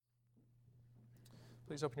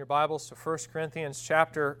Please open your Bibles to 1 Corinthians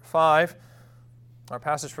chapter 5. Our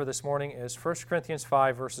passage for this morning is 1 Corinthians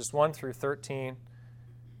 5, verses 1 through 13.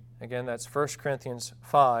 Again, that's 1 Corinthians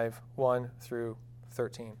 5, 1 through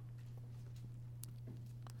 13.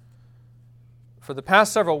 For the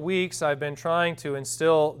past several weeks, I've been trying to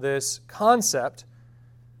instill this concept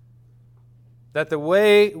that the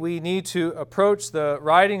way we need to approach the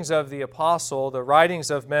writings of the apostle, the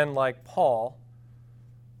writings of men like Paul,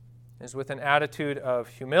 is with an attitude of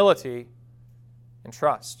humility and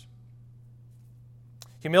trust.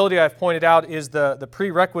 Humility, I've pointed out, is the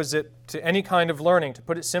prerequisite to any kind of learning. To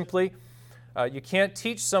put it simply, you can't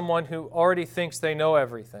teach someone who already thinks they know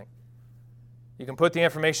everything. You can put the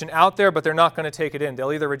information out there, but they're not going to take it in.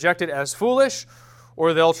 They'll either reject it as foolish,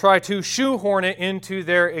 or they'll try to shoehorn it into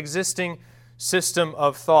their existing system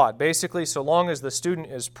of thought. Basically, so long as the student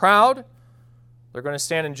is proud, they're going to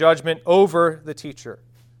stand in judgment over the teacher,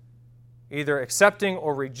 either accepting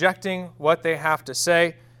or rejecting what they have to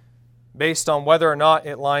say based on whether or not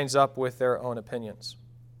it lines up with their own opinions.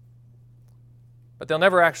 But they'll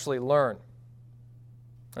never actually learn.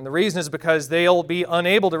 And the reason is because they'll be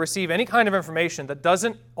unable to receive any kind of information that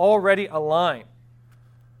doesn't already align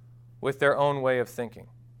with their own way of thinking.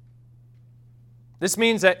 This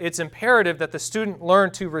means that it's imperative that the student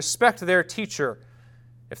learn to respect their teacher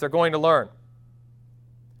if they're going to learn.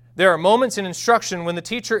 There are moments in instruction when the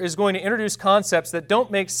teacher is going to introduce concepts that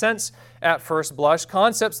don't make sense at first blush,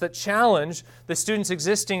 concepts that challenge the student's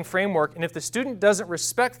existing framework. And if the student doesn't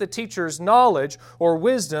respect the teacher's knowledge or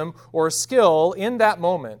wisdom or skill in that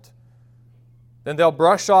moment, then they'll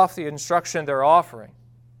brush off the instruction they're offering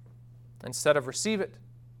instead of receive it.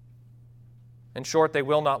 In short, they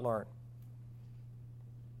will not learn.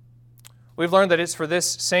 We've learned that it's for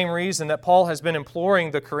this same reason that Paul has been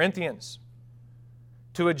imploring the Corinthians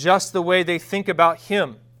to adjust the way they think about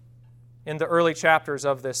him in the early chapters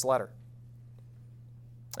of this letter.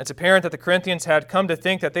 It's apparent that the Corinthians had come to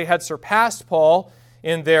think that they had surpassed Paul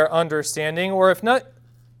in their understanding, or if not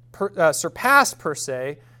surpassed per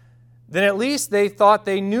se, then at least they thought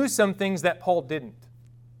they knew some things that Paul didn't.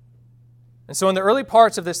 And so in the early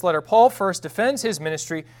parts of this letter, Paul first defends his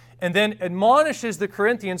ministry and then admonishes the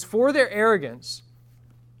Corinthians for their arrogance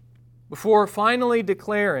before finally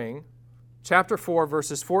declaring, chapter 4,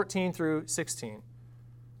 verses 14 through 16.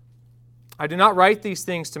 I do not write these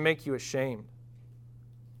things to make you ashamed,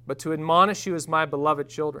 but to admonish you as my beloved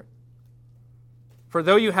children. For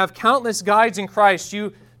though you have countless guides in Christ,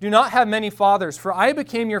 you do not have many fathers. For I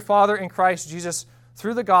became your father in Christ Jesus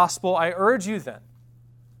through the gospel. I urge you then,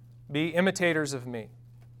 be imitators of me.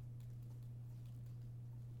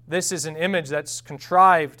 This is an image that's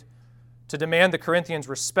contrived to demand the Corinthians'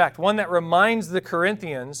 respect, one that reminds the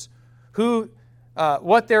Corinthians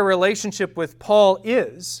what their relationship with Paul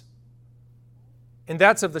is, and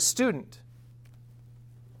that's of the student,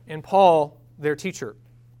 and Paul, their teacher.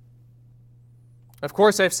 Of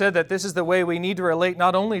course, I've said that this is the way we need to relate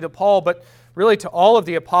not only to Paul, but really to all of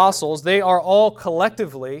the apostles. They are all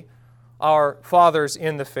collectively our fathers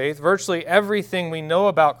in the faith. Virtually everything we know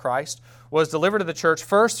about Christ was delivered to the church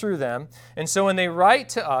first through them. And so when they write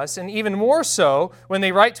to us, and even more so when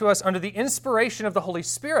they write to us under the inspiration of the Holy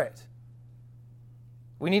Spirit,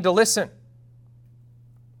 we need to listen.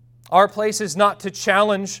 Our place is not to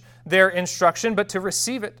challenge their instruction, but to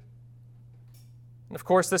receive it. And of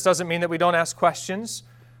course, this doesn't mean that we don't ask questions.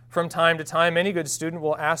 From time to time, any good student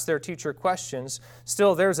will ask their teacher questions.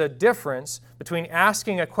 Still, there's a difference between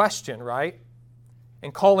asking a question, right,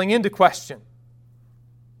 and calling into question.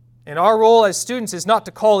 And our role as students is not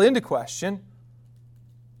to call into question,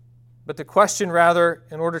 but to question rather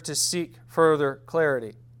in order to seek further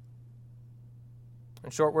clarity. In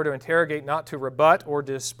short, we're to interrogate not to rebut or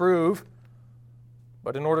disprove,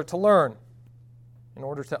 but in order to learn, in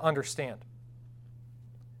order to understand.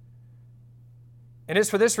 And it's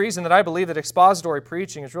for this reason that I believe that expository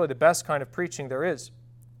preaching is really the best kind of preaching there is.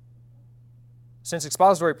 Since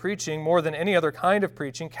expository preaching, more than any other kind of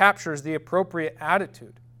preaching, captures the appropriate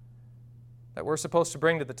attitude that we're supposed to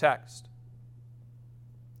bring to the text.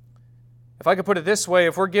 If I could put it this way,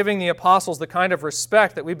 if we're giving the apostles the kind of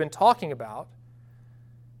respect that we've been talking about,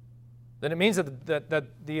 then it means that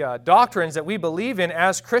the doctrines that we believe in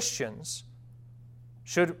as Christians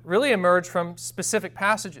should really emerge from specific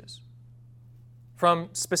passages, from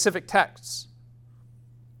specific texts.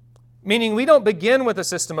 Meaning we don't begin with a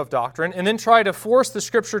system of doctrine and then try to force the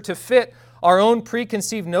Scripture to fit our own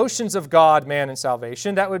preconceived notions of God, man, and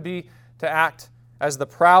salvation. That would be to act as the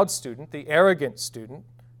proud student, the arrogant student,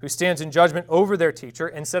 who stands in judgment over their teacher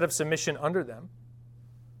instead of submission under them.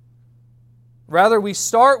 Rather, we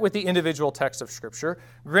start with the individual text of Scripture,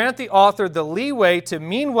 grant the author the leeway to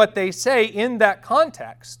mean what they say in that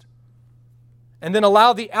context, and then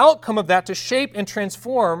allow the outcome of that to shape and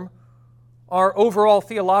transform our overall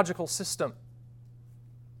theological system.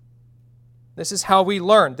 This is how we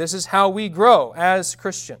learn. This is how we grow as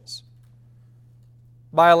Christians.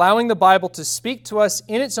 By allowing the Bible to speak to us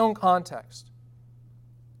in its own context,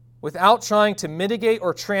 without trying to mitigate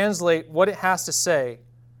or translate what it has to say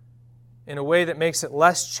in a way that makes it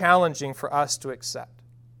less challenging for us to accept.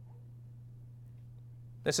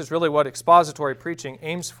 This is really what expository preaching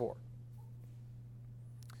aims for.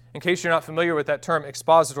 In case you're not familiar with that term,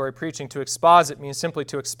 expository preaching, to exposit means simply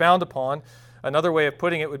to expound upon. Another way of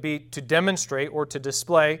putting it would be to demonstrate or to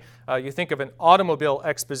display. You think of an automobile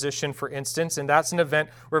exposition, for instance, and that's an event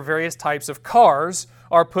where various types of cars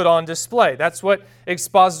are put on display. That's what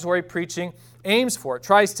expository preaching aims for. It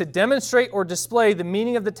tries to demonstrate or display the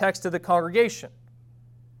meaning of the text to the congregation.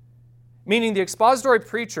 Meaning the expository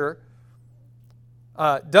preacher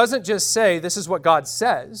doesn't just say, "This is what God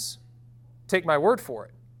says, take my word for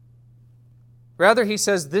it." Rather, he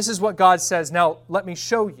says, "This is what God says, now let me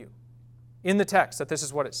show you in the text that this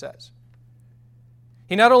is what it says."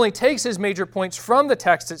 He not only takes his major points from the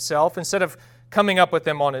text itself instead of coming up with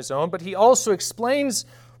them on his own, but he also explains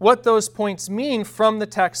what those points mean from the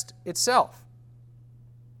text itself.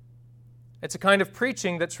 It's a kind of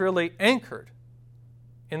preaching that's really anchored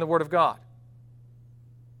in the Word of God.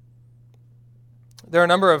 There are a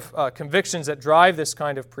number of convictions that drive this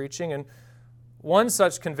kind of preaching, and one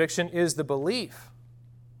such conviction is the belief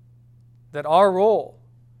that our role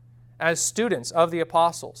as students of the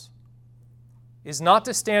apostles is not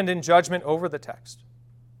to stand in judgment over the text,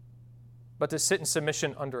 but to sit in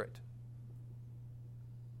submission under it.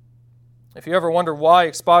 If you ever wonder why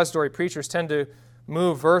expository preachers tend to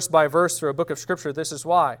move verse by verse through a book of Scripture, this is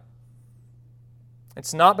why.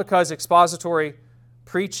 It's not because expository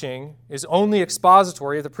preaching is only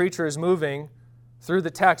expository if the preacher is moving through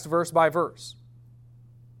the text verse by verse.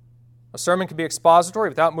 A sermon can be expository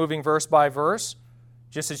without moving verse by verse,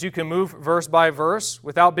 just as you can move verse by verse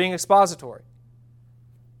without being expository.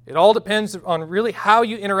 It all depends on really how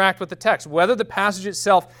you interact with the text, whether the passage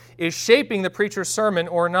itself is shaping the preacher's sermon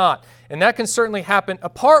or not. And that can certainly happen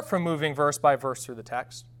apart from moving verse by verse through the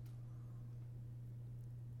text.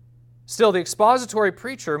 Still, the expository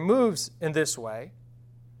preacher moves in this way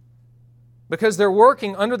because they're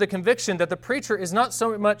working under the conviction that the preacher is not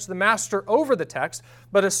so much the master over the text,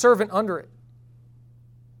 but a servant under it.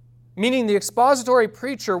 Meaning the expository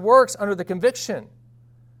preacher works under the conviction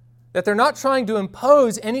that they're not trying to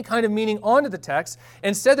impose any kind of meaning onto the text.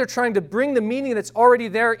 Instead, they're trying to bring the meaning that's already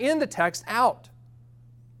there in the text out.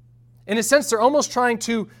 In a sense, they're almost trying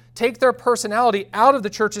to take their personality out of the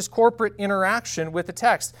church's corporate interaction with the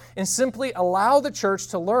text and simply allow the church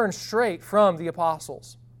to learn straight from the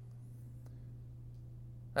apostles.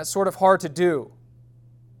 That's sort of hard to do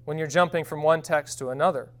when you're jumping from one text to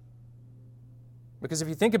another. Because if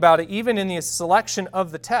you think about it, even in the selection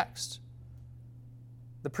of the text,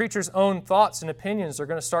 the preacher's own thoughts and opinions are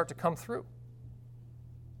going to start to come through.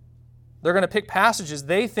 They're going to pick passages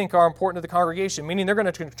they think are important to the congregation, meaning they're going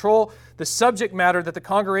to control the subject matter that the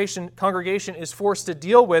congregation is forced to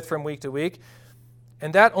deal with from week to week,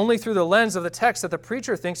 and that only through the lens of the text that the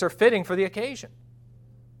preacher thinks are fitting for the occasion.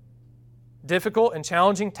 Difficult and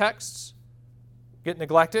challenging texts get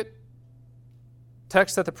neglected.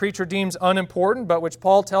 Texts that the preacher deems unimportant, but which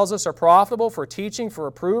Paul tells us are profitable for teaching, for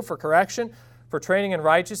reproof, for correction, for training in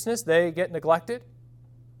righteousness, they get neglected.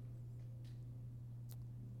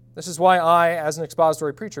 This is why I, as an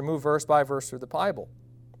expository preacher, move verse by verse through the Bible.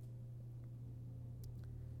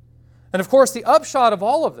 And of course, the upshot of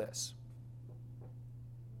all of this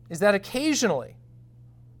is that occasionally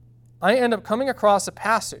I end up coming across a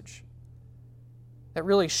passage that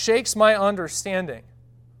really shakes my understanding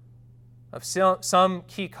of some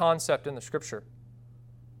key concept in the Scripture,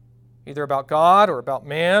 either about God or about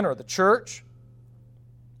man or the church.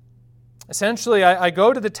 Essentially, I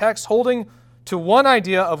go to the text holding to one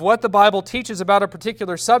idea of what the Bible teaches about a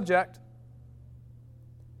particular subject,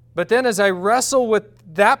 but then as I wrestle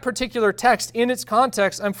with that particular text in its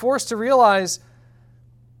context, I'm forced to realize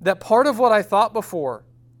that part of what I thought before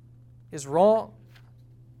is wrong,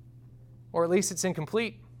 or at least it's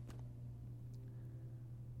incomplete.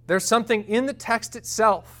 There's something in the text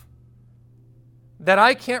itself that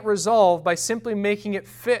I can't resolve by simply making it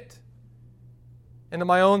fit into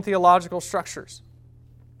my own theological structures.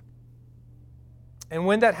 And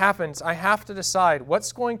when that happens, I have to decide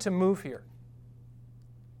what's going to move here.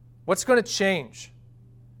 What's going to change?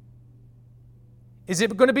 Is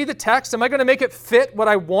it going to be the text? Am I going to make it fit what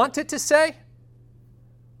I want it to say?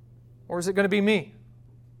 Or is it going to be me?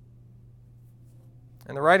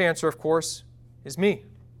 And the right answer, of course, is me.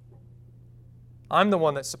 I'm the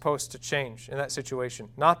one that's supposed to change in that situation,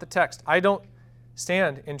 not the text. I don't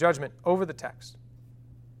stand in judgment over the text.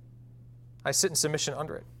 I sit in submission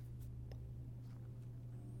under it.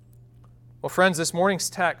 Well, friends, this morning's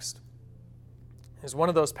text is one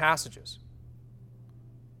of those passages.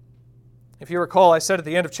 If you recall, I said at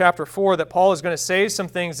the end of chapter 4 that Paul is going to say some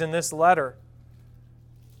things in this letter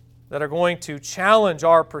that are going to challenge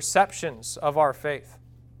our perceptions of our faith.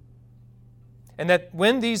 And that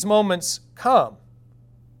when these moments come,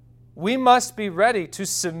 we must be ready to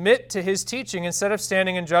submit to his teaching instead of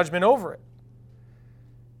standing in judgment over it.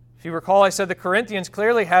 If you recall, I said the Corinthians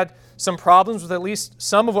clearly had some problems with at least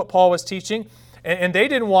some of what Paul was teaching, and they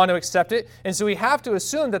didn't want to accept it, and so we have to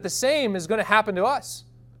assume that the same is going to happen to us.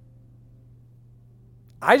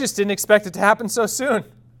 I just didn't expect it to happen so soon.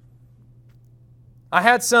 I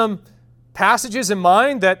had some passages in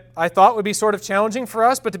mind that I thought would be sort of challenging for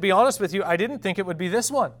us, but to be honest with you, I didn't think it would be this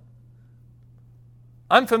one.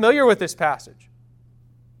 I'm familiar with this passage.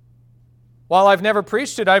 While I've never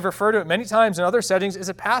preached it, I've referred to it many times in other settings as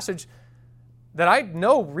a passage that I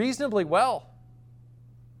know reasonably well.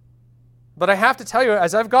 But I have to tell you,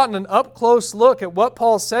 as I've gotten an up-close look at what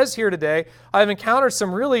Paul says here today, I've encountered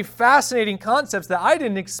some really fascinating concepts that I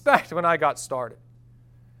didn't expect when I got started.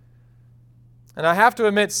 And I have to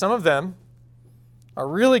admit, some of them are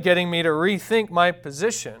really getting me to rethink my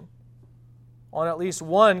position on at least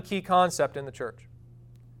one key concept in the church.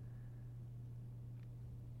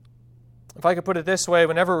 If I could put it this way,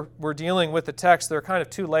 whenever we're dealing with the text, there are kind of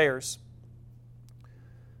two layers.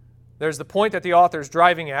 There's the point that the author is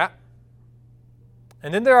driving at,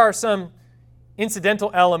 and then there are some incidental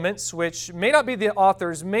elements which may not be the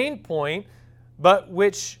author's main point, but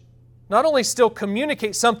which not only still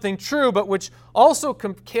communicate something true, but which also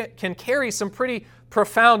can carry some pretty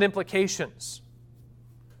profound implications.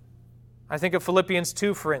 I think of Philippians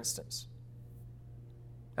 2, for instance.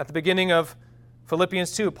 At the beginning of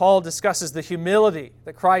Philippians 2, Paul discusses the humility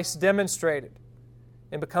that Christ demonstrated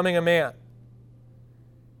in becoming a man.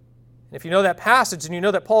 And if you know that passage, and you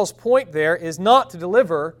know that Paul's point there is not to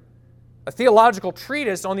deliver a theological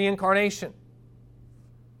treatise on the incarnation.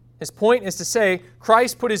 His point is to say,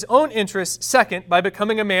 Christ put his own interests second by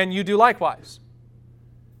becoming a man, you do likewise.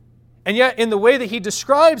 And yet, in the way that he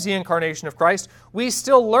describes the incarnation of Christ, we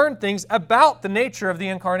still learn things about the nature of the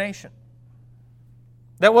incarnation.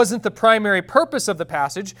 That wasn't the primary purpose of the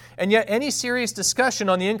passage, and yet any serious discussion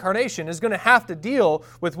on the incarnation is going to have to deal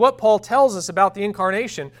with what Paul tells us about the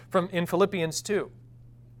incarnation in Philippians 2.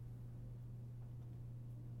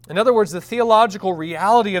 In other words, the theological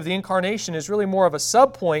reality of the incarnation is really more of a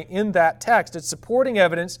subpoint in that text. It's supporting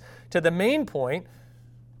evidence to the main point,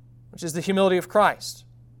 which is the humility of Christ.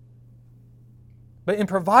 But in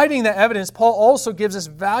providing that evidence, Paul also gives us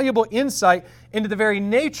valuable insight into the very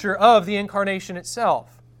nature of the incarnation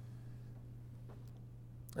itself.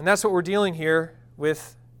 And that's what we're dealing here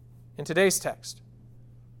with in today's text.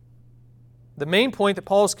 The main point that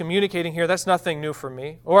Paul is communicating here, that's nothing new for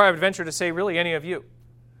me, or I would venture to say really any of you.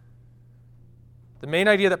 The main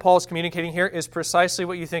idea that Paul is communicating here is precisely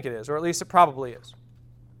what you think it is, or at least it probably is.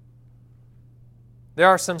 There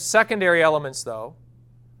are some secondary elements, though,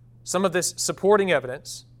 some of this supporting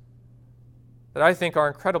evidence, that I think are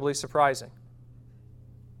incredibly surprising.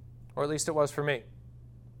 Or at least it was for me.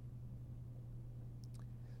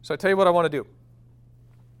 So I tell you what I want to do.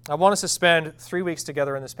 I want us to spend 3 weeks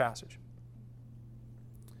together in this passage.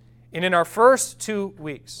 And in our first 2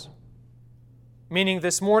 weeks, meaning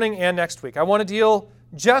this morning and next week, I want to deal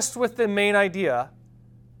just with the main idea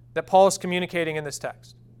that Paul is communicating in this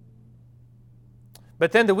text.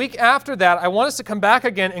 But then the week after that, I want us to come back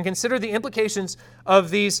again and consider the implications of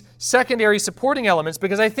these secondary supporting elements,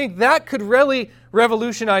 because I think that could really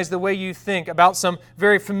revolutionize the way you think about some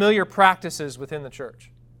very familiar practices within the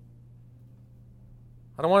church.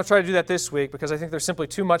 I don't want to try to do that this week because I think there's simply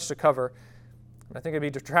too much to cover. And I think it'd be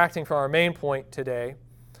detracting from our main point today,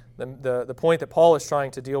 the point that Paul is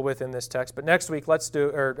trying to deal with in this text. But next week, let's do,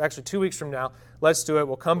 or actually 2 weeks from now, let's do it.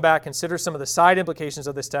 We'll come back, consider some of the side implications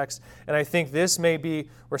of this text, and I think this may be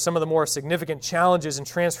where some of the more significant challenges and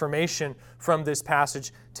transformation from this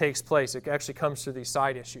passage takes place. It actually comes through these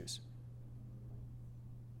side issues.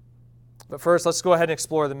 But first, let's go ahead and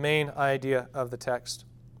explore the main idea of the text.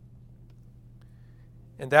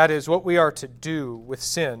 And that is what we are to do with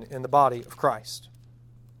sin in the body of Christ.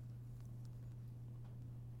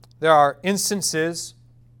 There are instances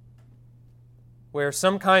where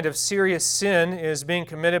some kind of serious sin is being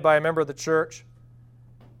committed by a member of the church,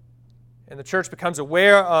 and the church becomes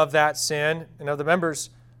aware of that sin and of the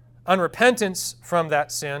member's unrepentance from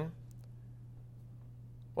that sin,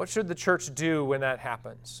 what should the church do when that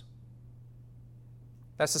happens?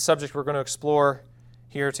 That's the subject we're going to explore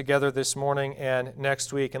here together this morning and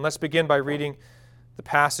next week. And let's begin by reading the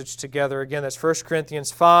passage together. Again, that's 1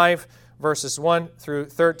 Corinthians 5, verses 1 through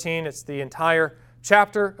 13. It's the entire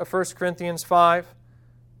chapter of 1 Corinthians 5.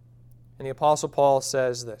 And the Apostle Paul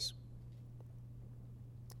says this: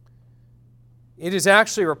 "It is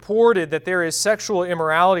actually reported that there is sexual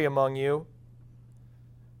immorality among you,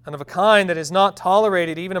 and of a kind that is not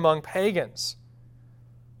tolerated even among pagans.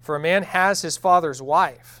 For a man has his father's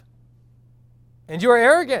wife. And you are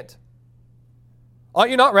arrogant. Ought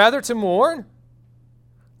you not rather to mourn?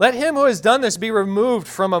 Let him who has done this be removed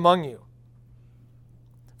from among you.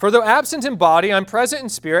 For though absent in body, I'm present in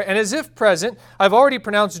spirit, and as if present, I've already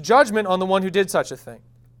pronounced judgment on the one who did such a thing.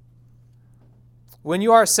 When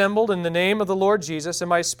you are assembled in the name of the Lord Jesus, and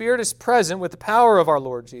my spirit is present with the power of our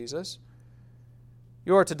Lord Jesus,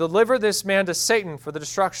 you are to deliver this man to Satan for the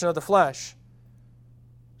destruction of the flesh,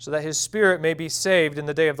 so that his spirit may be saved in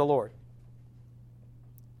the day of the Lord.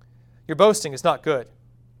 Your boasting is not good.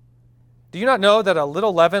 Do you not know that a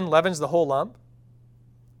little leaven leavens the whole lump?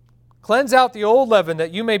 Cleanse out the old leaven,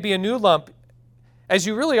 that you may be a new lump, as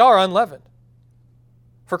you really are unleavened.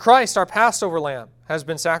 For Christ, our Passover lamb, has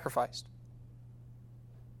been sacrificed.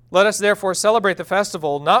 Let us therefore celebrate the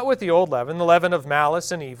festival not with the old leaven, the leaven of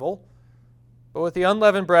malice and evil, but with the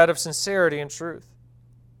unleavened bread of sincerity and truth.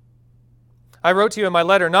 I wrote to you in my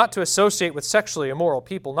letter not to associate with sexually immoral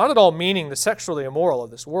people, not at all meaning the sexually immoral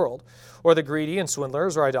of this world, or the greedy and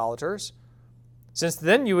swindlers or idolaters, since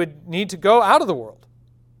then you would need to go out of the world.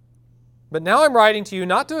 But now I'm writing to you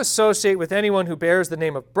not to associate with anyone who bears the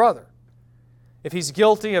name of brother, if he's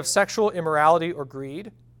guilty of sexual immorality or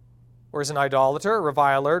greed, or is an idolater,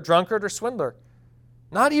 reviler, drunkard, or swindler,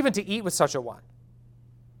 not even to eat with such a one.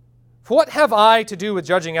 For what have I to do with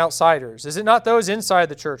judging outsiders? Is it not those inside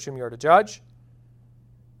the church whom you are to judge?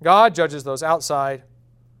 God judges those outside.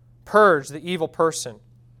 Purge the evil person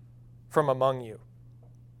from among you."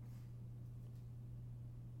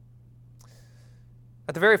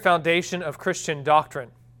 At the very foundation of Christian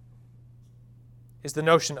doctrine is the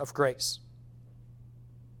notion of grace.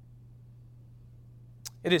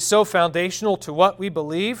 It is so foundational to what we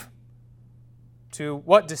believe, to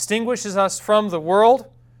what distinguishes us from the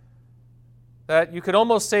world, that you could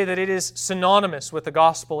almost say that it is synonymous with the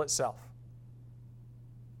gospel itself.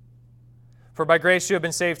 For by grace you have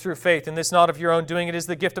been saved through faith, and this not of your own doing, it is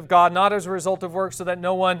the gift of God, not as a result of works, so that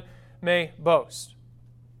no one may boast.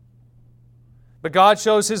 But God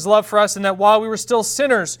shows His love for us in that while we were still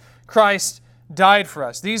sinners, Christ died for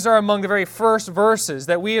us. These are among the very first verses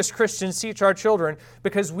that we as Christians teach our children,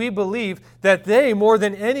 because we believe that they, more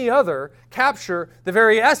than any other, capture the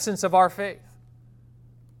very essence of our faith.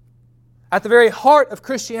 At the very heart of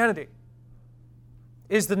Christianity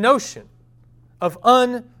is the notion of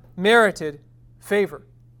unmerited favor.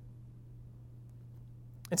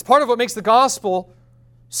 It's part of what makes the gospel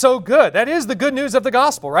so good. That is the good news of the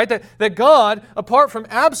gospel, right? That God, apart from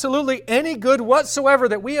absolutely any good whatsoever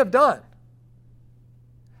that we have done,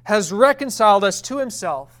 has reconciled us to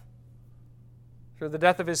Himself through the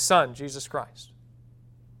death of His Son, Jesus Christ.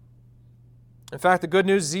 In fact, the good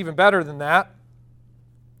news is even better than that,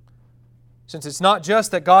 since it's not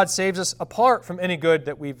just that God saves us apart from any good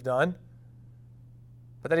that we've done,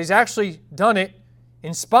 but that He's actually done it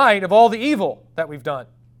in spite of all the evil that we've done.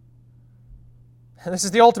 And this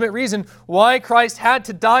is the ultimate reason why Christ had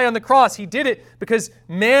to die on the cross. He did it because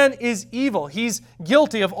man is evil. He's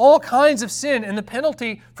guilty of all kinds of sin, and the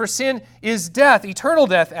penalty for sin is death, eternal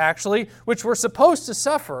death actually, which we're supposed to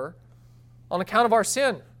suffer on account of our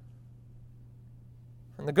sin.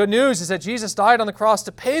 And the good news is that Jesus died on the cross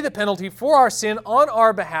to pay the penalty for our sin on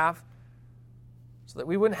our behalf so that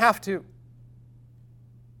we wouldn't have to.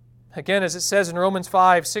 Again, as it says in Romans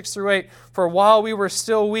 5, 6 through 8, "For while we were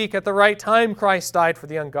still weak, at the right time Christ died for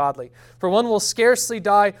the ungodly. For one will scarcely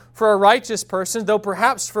die for a righteous person, though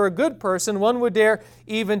perhaps for a good person one would dare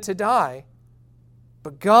even to die.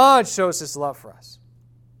 But God shows His love for us,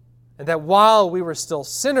 and that while we were still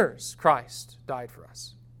sinners, Christ died for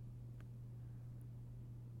us."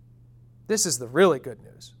 This is the really good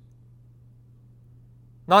news.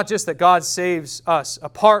 Not just that God saves us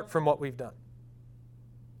apart from what we've done,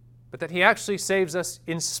 but that He actually saves us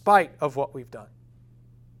in spite of what we've done.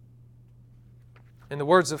 In the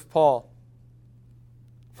words of Paul,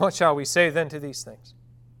 what shall we say then to these things?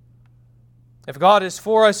 If God is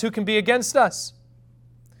for us, who can be against us?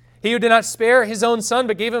 He who did not spare His own Son,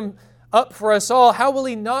 but gave Him up for us all, how will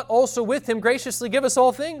He not also with Him graciously give us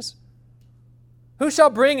all things? Who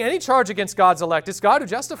shall bring any charge against God's elect? It's God who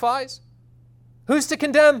justifies. Who's to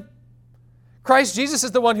condemn? Christ Jesus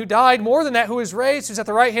is the one who died, more than that, who is raised, who's at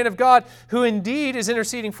the right hand of God, who indeed is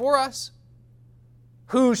interceding for us.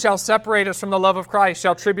 Who shall separate us from the love of Christ?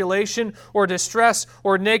 Shall tribulation or distress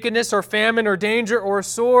or nakedness or famine or danger or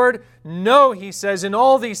sword? No, he says, in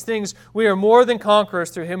all these things we are more than conquerors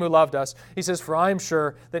through him who loved us. He says, for I am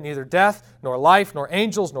sure that neither death, nor life, nor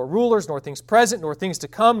angels, nor rulers, nor things present, nor things to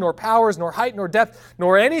come, nor powers, nor height, nor depth,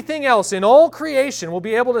 nor anything else in all creation will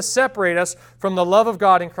be able to separate us from the love of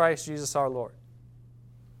God in Christ Jesus our Lord.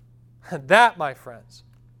 And that, my friends,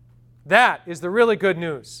 that is the really good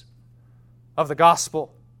news of the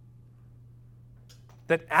gospel.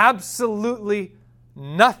 That absolutely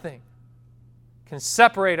nothing can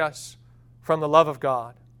separate us from the love of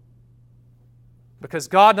God. Because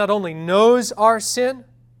God not only knows our sin,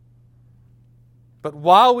 but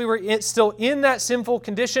while we were still in that sinful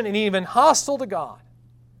condition and even hostile to God,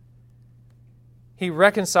 He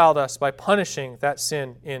reconciled us by punishing that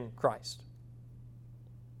sin in Christ.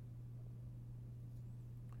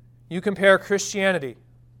 You compare Christianity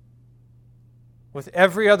with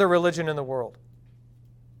every other religion in the world,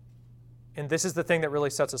 and this is the thing that really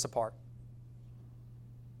sets us apart.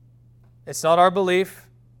 It's not our belief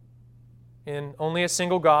in only a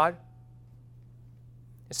single God.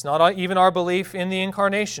 It's not even our belief in the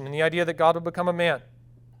incarnation, in the idea that God would become a man.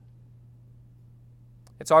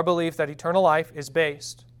 It's our belief that eternal life is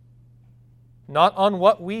based not on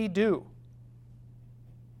what we do,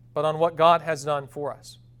 but on what God has done for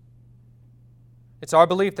us. It's our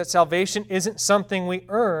belief that salvation isn't something we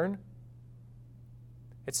earn.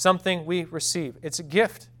 It's something we receive. It's a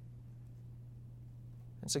gift.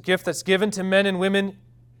 It's a gift that's given to men and women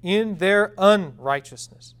in their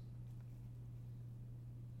unrighteousness.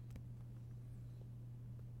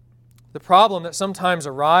 The problem that sometimes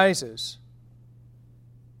arises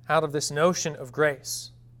out of this notion of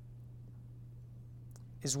grace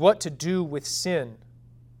is what to do with sin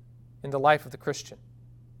in the life of the Christian.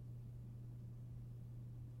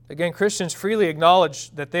 Again, Christians freely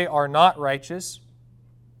acknowledge that they are not righteous,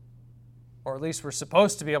 or at least we're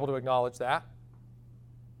supposed to be able to acknowledge that.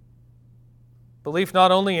 Belief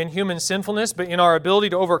not only in human sinfulness, but in our ability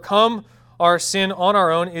to overcome our sin on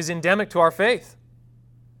our own is endemic to our faith.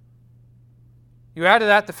 You add to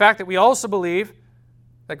that the fact that we also believe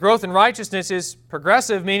that growth in righteousness is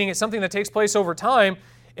progressive, meaning it's something that takes place over time,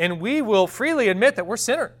 and we will freely admit that we're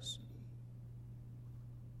sinners.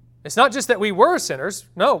 It's not just that we were sinners.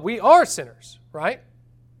 No, we are sinners, right?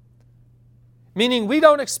 Meaning we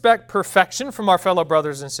don't expect perfection from our fellow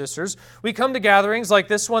brothers and sisters. We come to gatherings like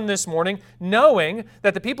this one this morning knowing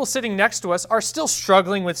that the people sitting next to us are still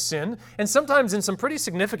struggling with sin, and sometimes in some pretty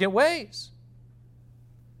significant ways.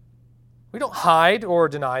 We don't hide or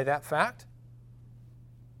deny that fact.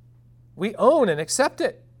 We own and accept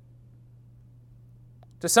it.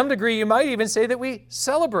 To some degree, you might even say that we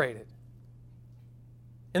celebrate it,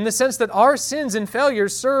 in the sense that our sins and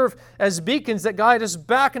failures serve as beacons that guide us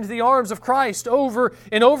back into the arms of Christ over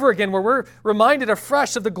and over again, where we're reminded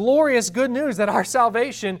afresh of the glorious good news that our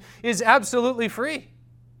salvation is absolutely free.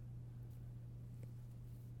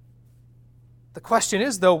 The question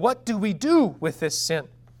is, though, what do we do with this sin?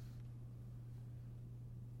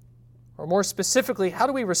 Or more specifically, how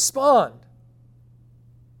do we respond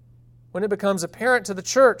when it becomes apparent to the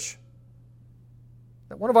church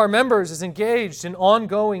that one of our members is engaged in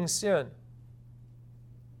ongoing sin?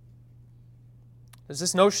 Does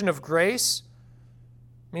this notion of grace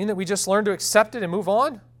mean that we just learn to accept it and move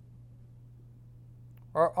on?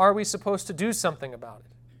 Or are we supposed to do something about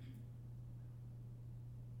it?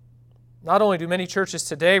 Not only do many churches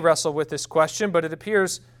today wrestle with this question, but it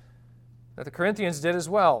appears that the Corinthians did as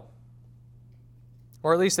well.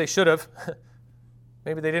 Or at least they should have.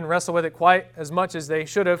 Maybe they didn't wrestle with it quite as much as they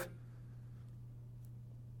should have.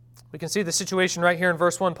 We can see the situation right here in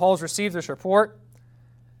verse 1. Paul's received this report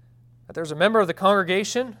that there's a member of the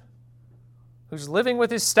congregation who's living with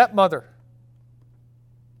his stepmother.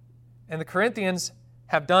 And the Corinthians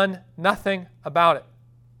have done nothing about it.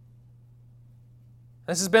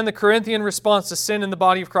 This has been the Corinthian response to sin in the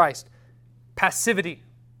body of Christ. Passivity.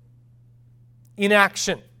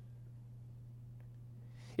 Inaction.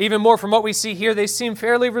 Even more from what we see here, they seem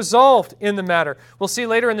fairly resolved in the matter. We'll see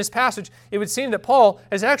later in this passage, it would seem that Paul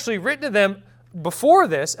has actually written to them before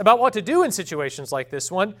this about what to do in situations like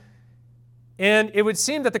this one. And it would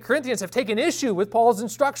seem that the Corinthians have taken issue with Paul's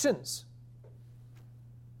instructions.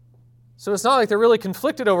 So it's not like they're really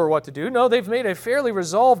conflicted over what to do. No, they've made a fairly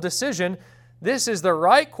resolved decision. This is the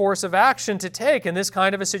right course of action to take in this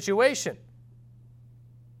kind of a situation.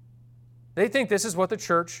 They think this is what the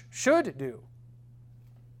church should do.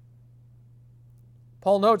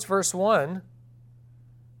 Paul notes, verse 1,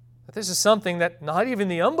 that this is something that not even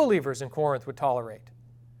the unbelievers in Corinth would tolerate.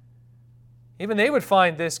 Even they would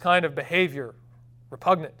find this kind of behavior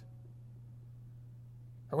repugnant.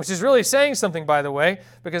 Which is really saying something, by the way,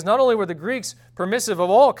 because not only were the Greeks permissive of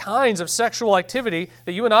all kinds of sexual activity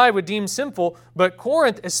that you and I would deem sinful, but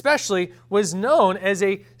Corinth especially was known as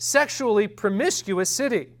a sexually promiscuous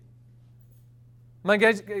city. My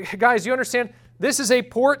guys, you understand? This is a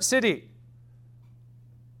port city.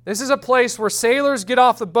 This is a place where sailors get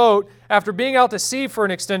off the boat after being out to sea for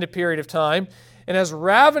an extended period of time. And as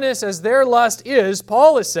ravenous as their lust is,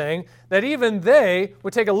 Paul is saying that even they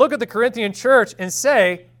would take a look at the Corinthian church and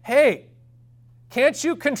say, hey, can't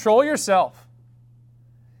you control yourself?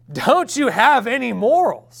 Don't you have any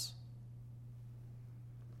morals?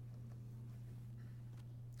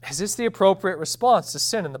 Is this the appropriate response to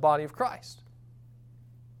sin in the body of Christ?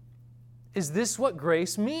 Is this what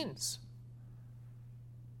grace means?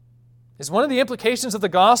 Is one of the implications of the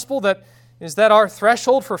gospel that our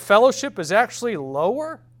threshold for fellowship is actually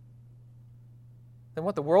lower than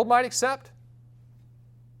what the world might accept?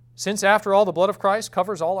 Since, after all, the blood of Christ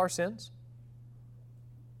covers all our sins?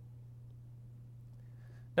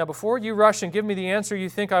 Now, before you rush and give me the answer you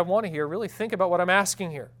think I want to hear, really think about what I'm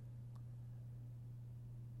asking here.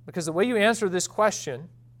 Because the way you answer this question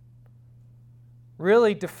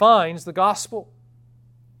really defines the gospel.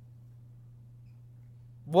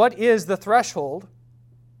 What is the threshold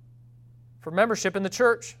for membership in the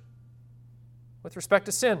church with respect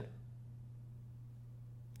to sin?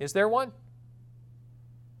 Is there one?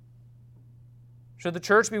 Should the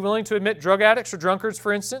church be willing to admit drug addicts or drunkards,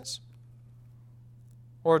 for instance?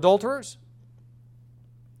 Or adulterers?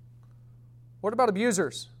 What about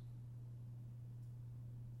abusers?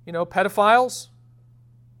 Pedophiles?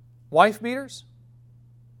 Wife beaters?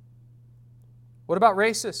 What about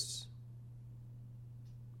racists?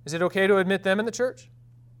 Is it okay to admit them in the church?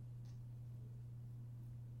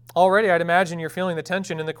 Already, I'd imagine you're feeling the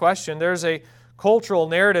tension in the question. There's a cultural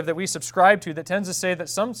narrative that we subscribe to that tends to say that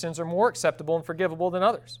some sins are more acceptable and forgivable than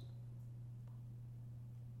others.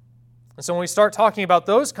 And so when we start talking about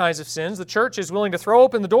those kinds of sins, the church is willing to throw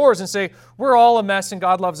open the doors and say, we're all a mess and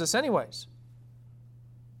God loves us anyways.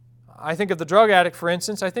 I think of the drug addict, for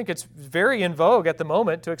instance. I think it's very in vogue at the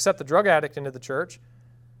moment to accept the drug addict into the church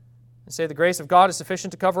and say the grace of God is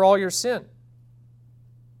sufficient to cover all your sin.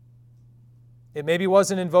 It maybe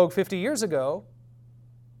wasn't in vogue 50 years ago,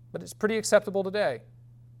 but it's pretty acceptable today.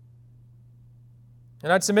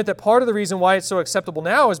 And I'd submit that part of the reason why it's so acceptable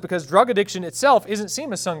now is because drug addiction itself isn't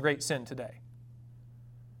seen as some great sin today.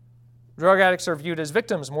 Drug addicts are viewed as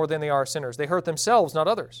victims more than they are sinners. They hurt themselves, not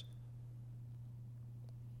others.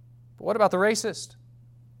 But what about the racist?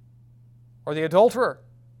 Or the adulterer?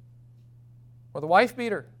 Or the wife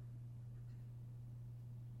beater?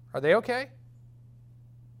 Are they okay?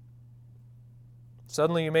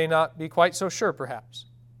 Suddenly you may not be quite so sure, perhaps.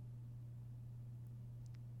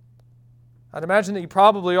 I'd imagine that you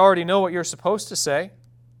probably already know what you're supposed to say.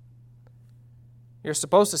 You're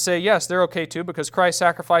supposed to say, yes, they're okay too, because Christ's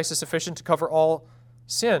sacrifice is sufficient to cover all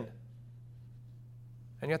sin.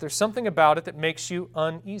 And yet there's something about it that makes you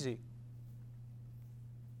uneasy.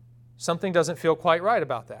 Something doesn't feel quite right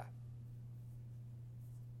about that.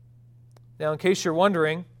 Now, in case you're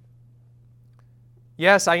wondering,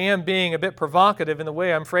 yes, I am being a bit provocative in the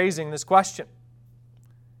way I'm phrasing this question.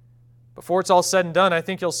 Before it's all said and done, I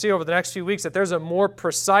think you'll see over the next few weeks that there's a more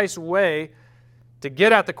precise way to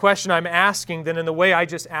get at the question I'm asking than in the way I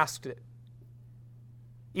just asked it.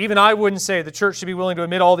 Even I wouldn't say the church should be willing to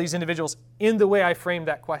admit all these individuals in the way I framed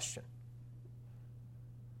that question.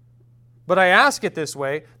 But I ask it this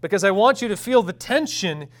way because I want you to feel the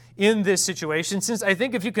tension in this situation, since I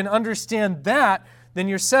think if you can understand that, then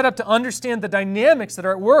you're set up to understand the dynamics that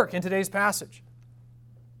are at work in today's passage.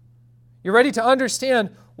 You're ready to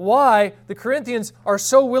understand why the Corinthians are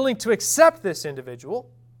so willing to accept this individual,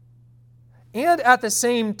 and at the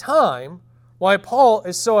same time, why Paul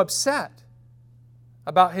is so upset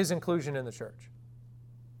about his inclusion in the church.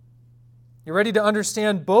 You're ready to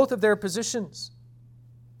understand both of their positions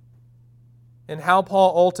and how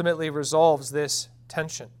Paul ultimately resolves this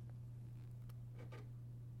tension.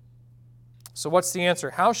 So what's the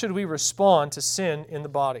answer? How should we respond to sin in the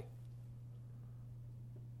body?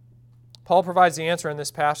 Paul provides the answer in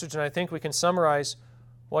this passage, and I think we can summarize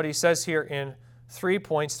what he says here in 3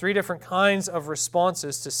 points, 3 different kinds of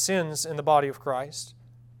responses to sins in the body of Christ.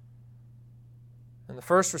 And the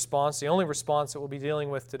first response, the only response that we'll be dealing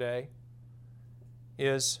with today,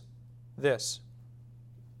 is this: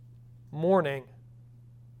 mourning,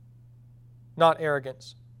 not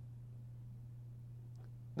arrogance.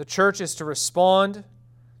 The church is to respond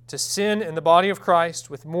to sin in the body of Christ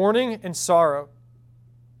with mourning and sorrow,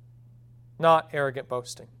 not arrogant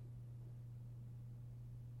boasting.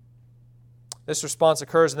 This response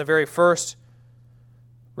occurs in the very first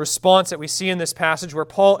response that we see in this passage, where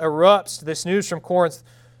Paul erupts to this news from Corinth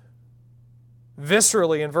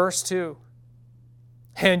viscerally in verse 2.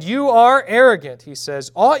 And you are arrogant, he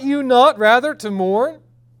says. Ought you not rather to mourn?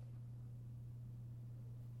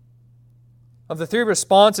 Of the three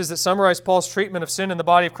responses that summarize Paul's treatment of sin in the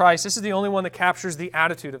body of Christ, this is the only one that captures the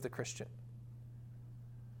attitude of the Christian.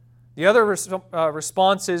 The other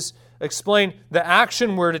responses explain the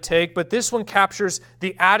action we're to take, but this one captures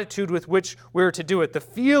the attitude with which we're to do it, the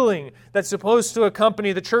feeling that's supposed to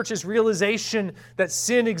accompany the church's realization that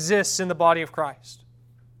sin exists in the body of Christ.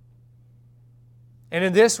 And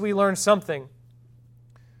in this we learn something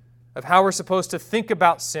of how we're supposed to think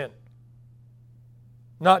about sin,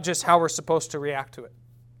 not just how we're supposed to react to it.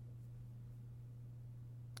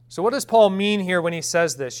 So what does Paul mean here when he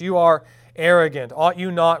says this? You are arrogant. Ought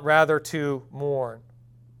you not rather to mourn?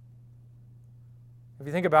 If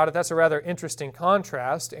you think about it, that's a rather interesting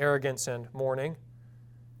contrast, arrogance and mourning.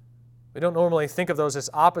 We don't normally think of those as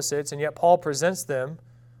opposites, and yet Paul presents them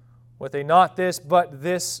with a not this, but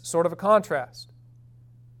this sort of a contrast.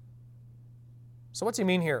 So what's he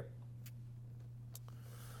mean here?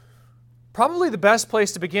 Probably the best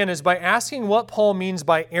place to begin is by asking what Paul means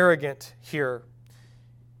by arrogant here.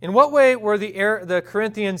 In what way were the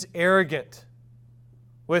Corinthians arrogant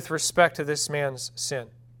with respect to this man's sin?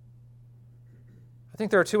 I think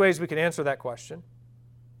there are two ways we could answer that question.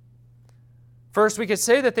 First, we could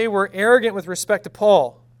say that they were arrogant with respect to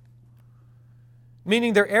Paul,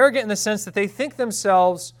 meaning they're arrogant in the sense that they think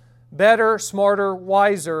themselves better, smarter,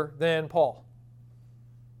 wiser than Paul.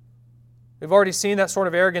 We've already seen that sort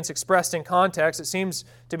of arrogance expressed in context. It seems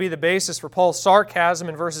to be the basis for Paul's sarcasm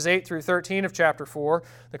in verses 8 through 13 of chapter 4.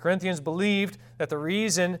 The Corinthians believed that the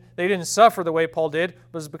reason they didn't suffer the way Paul did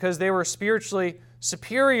was because they were spiritually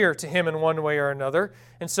superior to him in one way or another.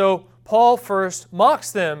 And so Paul first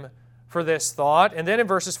mocks them for this thought, and then in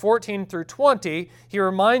verses 14 through 20, he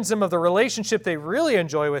reminds them of the relationship they really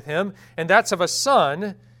enjoy with him, and that's of a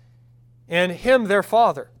son and him their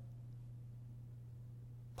father.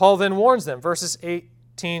 Paul then warns them, verses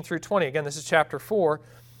 18 through 20. Again, this is chapter 4,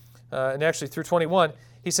 and actually through 21.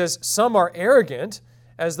 He says, some are arrogant,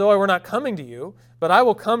 as though I were not coming to you, but I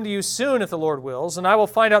will come to you soon if the Lord wills, and I will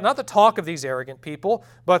find out not the talk of these arrogant people,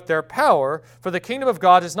 but their power. For the kingdom of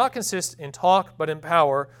God does not consist in talk, but in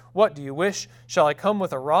power. What do you wish? Shall I come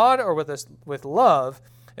with a rod, or with love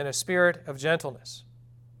and a spirit of gentleness?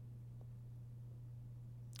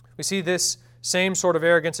 We see this same sort of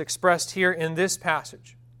arrogance expressed here in this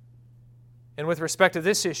passage, and with respect to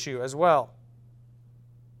this issue as well.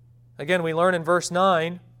 Again, we learn in verse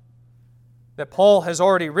 9 that Paul has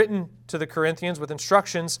already written to the Corinthians with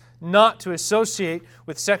instructions not to associate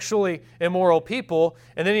with sexually immoral people,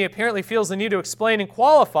 and then he apparently feels the need to explain and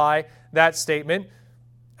qualify that statement,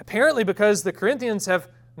 apparently because the Corinthians have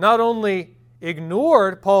not only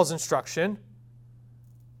ignored Paul's instruction,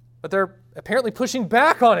 but they're apparently pushing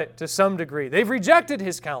back on it to some degree. They've rejected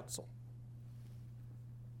his counsel.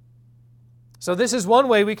 So this is one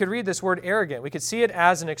way we could read this word arrogant. We could see it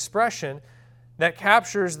as an expression that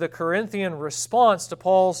captures the Corinthian response to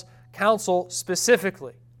Paul's counsel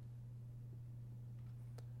specifically.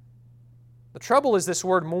 The trouble is this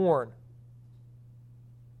word mourn.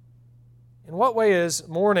 In what way is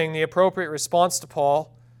mourning the appropriate response to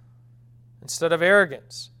Paul instead of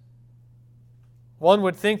arrogance? One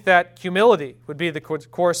would think that humility would be the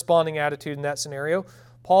corresponding attitude in that scenario.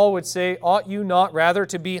 Paul would say, ought you not rather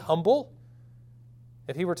to be humble?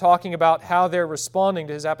 If he were talking about how they're responding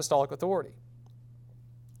to his apostolic authority.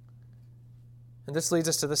 And this leads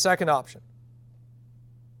us to the second option.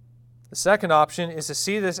 The second option is to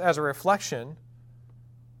see this as a reflection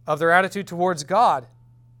of their attitude towards God.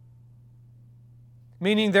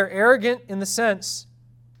 Meaning they're arrogant in the sense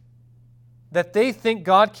that they think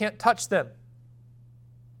God can't touch them.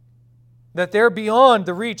 That they're beyond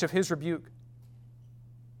the reach of His rebuke.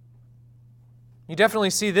 You definitely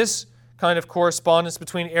see this kind of correspondence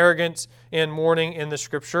between arrogance and mourning in the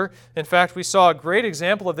Scripture. In fact, we saw a great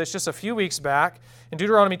example of this just a few weeks back. In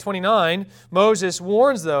Deuteronomy 29, Moses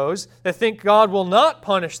warns those that think God will not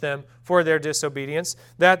punish them for their disobedience,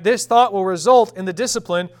 that this thought will result in the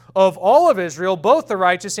discipline of all of Israel, both the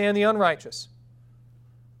righteous and the unrighteous.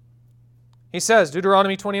 He says,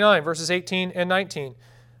 Deuteronomy 29, verses 18 and 19,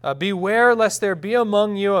 beware lest there be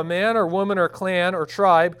among you a man or woman or clan or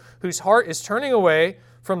tribe whose heart is turning away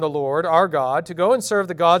from the Lord our God to go and serve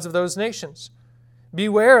the gods of those nations.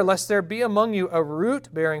 Beware lest there be among you a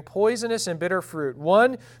root bearing poisonous and bitter fruit,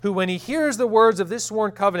 one who, when he hears the words of this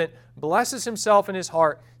sworn covenant, blesses himself in his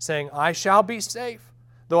heart, saying, I shall be safe,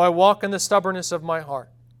 though I walk in the stubbornness of my heart.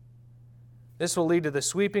 This will lead to the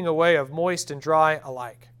sweeping away of moist and dry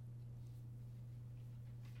alike.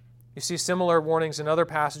 You see similar warnings in other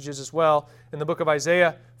passages as well. In the book of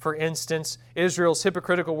Isaiah, for instance, Israel's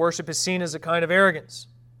hypocritical worship is seen as a kind of arrogance.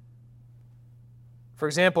 For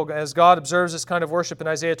example, as God observes this kind of worship in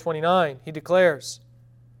Isaiah 29, He declares,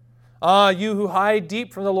 Ah, you who hide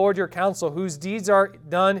deep from the Lord your counsel, whose deeds are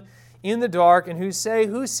done in the dark, and who say,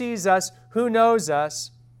 Who sees us? Who knows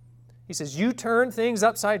us? He says, You turn things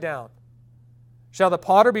upside down. Shall the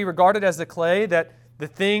potter be regarded as the clay, that the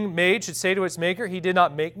thing made should say to its maker, He did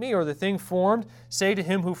not make me, or the thing formed say to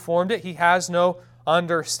him who formed it, He has no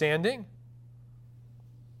understanding?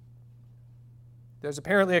 There's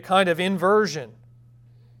apparently a kind of inversion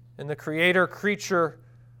in the creator-creature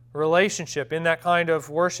relationship, in that kind of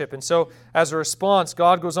worship. And so, as a response,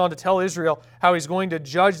 God goes on to tell Israel how He's going to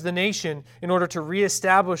judge the nation in order to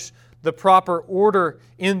reestablish the proper order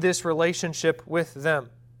in this relationship with them.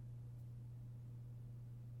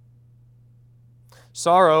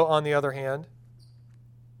 Sorrow, on the other hand,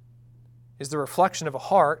 is the reflection of a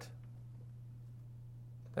heart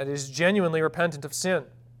that is genuinely repentant of sin.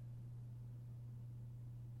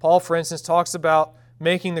 Paul, for instance, talks about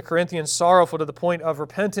making the Corinthians sorrowful to the point of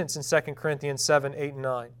repentance in 2 Corinthians 7, 8, and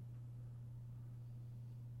 9.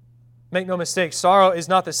 Make no mistake, sorrow is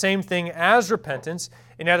not the same thing as repentance,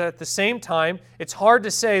 and yet at the same time, it's hard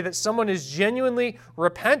to say that someone is genuinely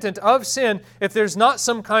repentant of sin if there's not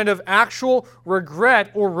some kind of actual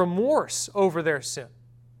regret or remorse over their sin.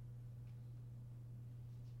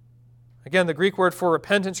 Again, the Greek word for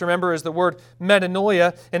repentance, remember, is the word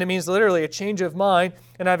metanoia, and it means literally a change of mind.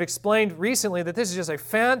 And I've explained recently that this is just a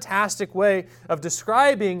fantastic way of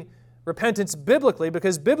describing repentance biblically,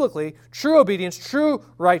 because biblically, true obedience, true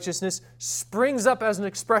righteousness springs up as an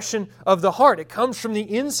expression of the heart. It comes from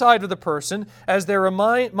the inside of the person as their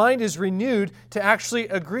mind is renewed to actually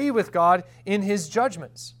agree with God in His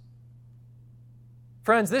judgments.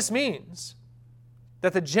 Friends, this means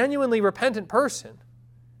that the genuinely repentant person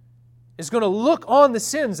is going to look on the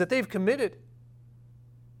sins that they've committed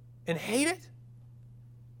and hate it.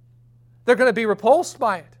 They're going to be repulsed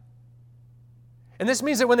by it. And this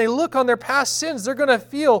means that when they look on their past sins, they're going to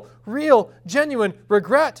feel real, genuine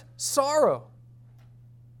regret, sorrow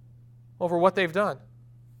over what they've done.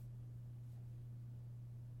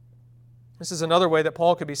 This is another way that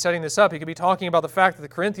Paul could be setting this up. He could be talking about the fact that the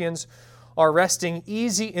Corinthians are resting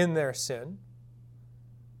easy in their sin,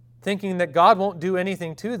 thinking that God won't do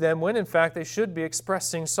anything to them, when in fact they should be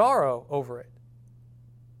expressing sorrow over it.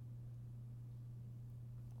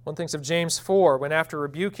 One thinks of James 4, when after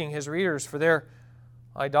rebuking his readers for their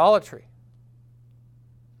idolatry,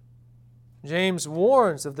 James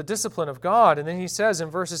warns of the discipline of God, and then he says in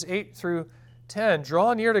verses 8 through 10,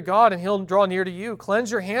 Draw near to God, and He'll draw near to you.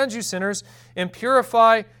 Cleanse your hands, you sinners, and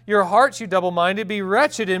purify your hearts, you double-minded. Be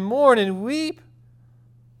wretched and mourn and weep.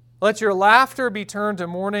 Let your laughter be turned to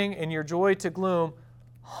mourning and your joy to gloom.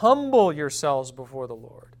 Humble yourselves before the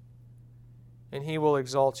Lord, and He will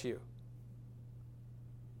exalt you.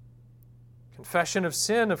 Confession of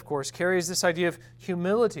sin, of course, carries this idea of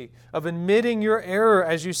humility, of admitting your error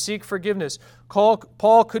as you seek forgiveness.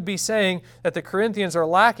 Paul could be saying that the Corinthians are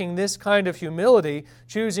lacking this kind of humility,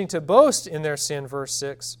 choosing to boast in their sin, verse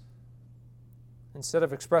 6, instead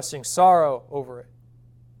of expressing sorrow over it.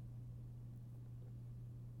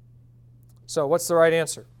 So, what's the right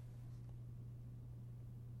answer?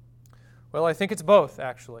 Well, I think it's both,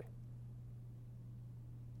 actually.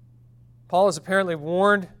 Paul has apparently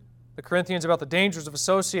warned the Corinthians about the dangers of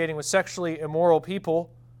associating with sexually immoral people.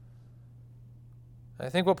 I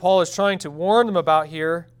think what Paul is trying to warn them about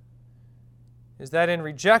here is that in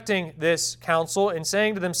rejecting this counsel and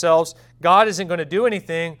saying to themselves, God isn't going to do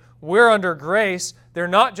anything, we're under grace, they're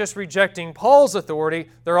not just rejecting Paul's authority,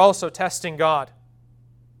 they're also testing God.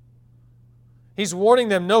 He's warning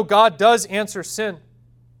them, no, God does answer sin.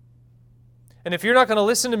 And if you're not going to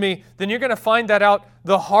listen to me, then you're going to find that out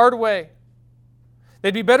the hard way.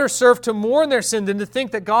 They'd be better served to mourn their sin than to think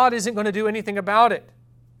that God isn't going to do anything about it.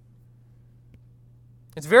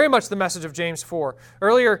 It's very much the message of James 4.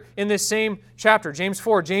 Earlier in this same chapter, James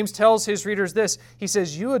 4, James tells his readers this. He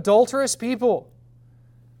says, You adulterous people,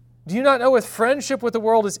 do you not know with friendship with the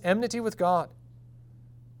world is enmity with God?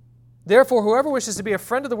 Therefore, whoever wishes to be a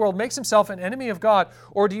friend of the world makes himself an enemy of God.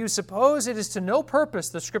 Or do you suppose it is to no purpose,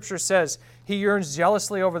 the Scripture says, He yearns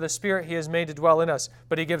jealously over the Spirit He has made to dwell in us,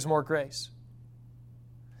 but He gives more grace?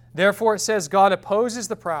 Therefore, it says, God opposes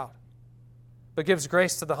the proud, but gives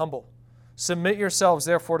grace to the humble. Submit yourselves,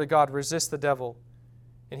 therefore, to God. Resist the devil,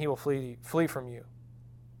 and he will flee from you.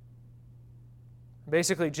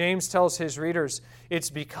 Basically, James tells his readers it's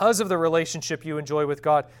because of the relationship you enjoy with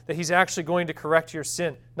God that he's actually going to correct your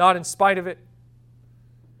sin, not in spite of it.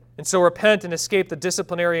 And so repent and escape the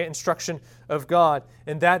disciplinary instruction of God.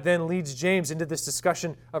 And that then leads James into this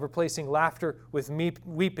discussion of replacing laughter with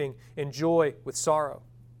weeping and joy with sorrow.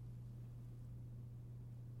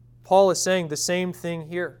 Paul is saying the same thing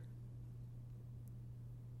here.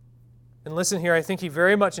 And listen here, I think he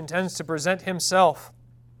very much intends to present himself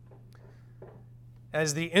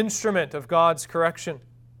as the instrument of God's correction.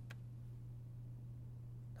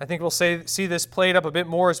 I think we'll see this played up a bit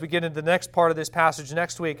more as we get into the next part of this passage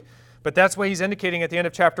next week. But that's what he's indicating at the end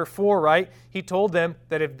of chapter 4, right? He told them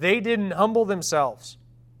that if they didn't humble themselves,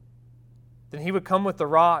 then he would come with the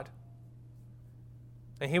rod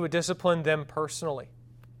and he would discipline them personally.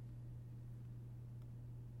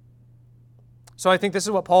 So I think this is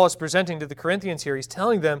what Paul is presenting to the Corinthians here. He's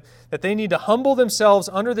telling them that they need to humble themselves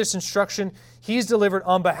under this instruction he's delivered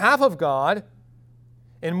on behalf of God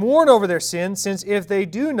and mourn over their sin, since if they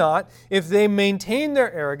do not, if they maintain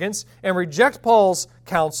their arrogance and reject Paul's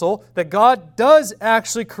counsel that God does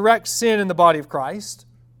actually correct sin in the body of Christ,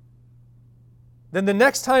 then the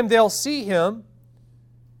next time they'll see him,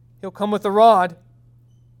 he'll come with a rod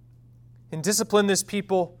and discipline this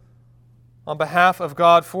people on behalf of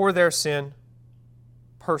God for their sin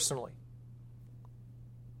personally.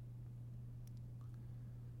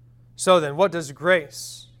 So then, what does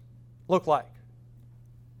grace look like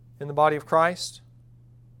in the body of Christ?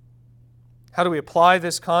 How do we apply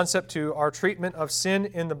this concept to our treatment of sin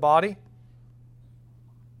in the body?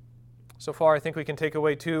 So far, I think we can take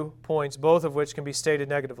away 2 points, both of which can be stated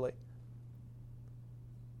negatively.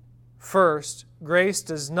 First, grace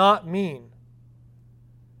does not mean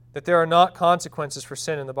that there are not consequences for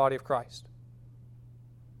sin in the body of Christ.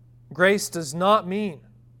 Grace does not mean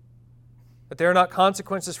that there are not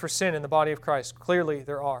consequences for sin in the body of Christ. Clearly,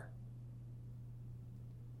 there are.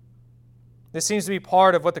 This seems to be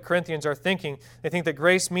part of what the Corinthians are thinking. They think that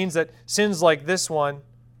grace means that sins like this one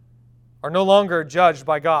are no longer judged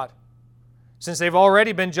by God, since they've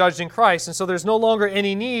already been judged in Christ, and so there's no longer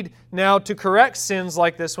any need now to correct sins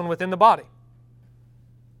like this one within the body.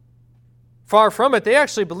 Far from it, they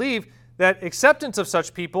actually believe that acceptance of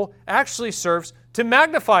such people actually serves to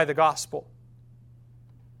magnify the gospel.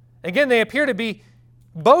 Again, they appear to be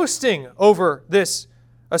boasting over this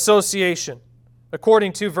association,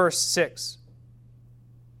 according to verse 6.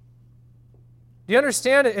 Do you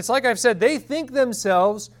understand it? It's like I've said, they think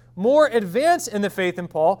themselves more advanced in the faith than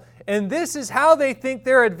Paul, and this is how they think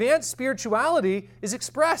their advanced spirituality is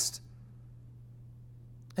expressed.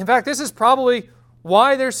 In fact, this is probably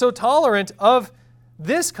why they're so tolerant of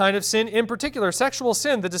this kind of sin in particular, sexual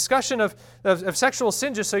sin. The discussion of sexual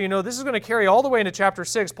sin, just so you know, this is going to carry all the way into chapter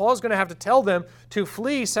 6. Paul is going to have to tell them to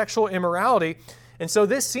flee sexual immorality. And so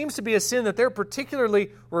this seems to be a sin that they're particularly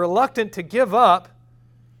reluctant to give up.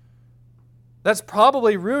 That's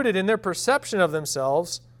probably rooted in their perception of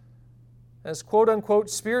themselves as quote-unquote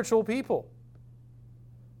spiritual people.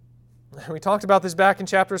 We talked about this back in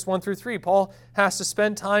chapters 1 through 3. Paul has to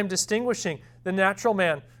spend time distinguishing the natural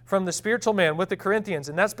man from the spiritual man with the Corinthians.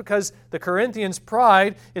 And that's because the Corinthians'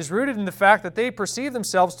 pride is rooted in the fact that they perceive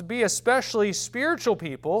themselves to be especially spiritual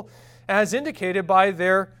people, as indicated by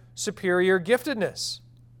their superior giftedness.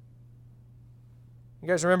 You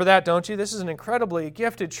guys remember that, don't you? This is an incredibly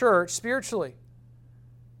gifted church spiritually.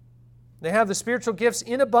 They have the spiritual gifts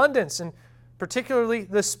in abundance, and particularly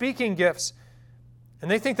the speaking gifts.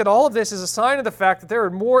 And they think that all of this is a sign of the fact that they're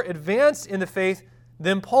more advanced in the faith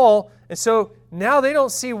than Paul, and so now they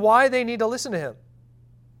don't see why they need to listen to him.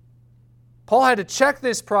 Paul had to check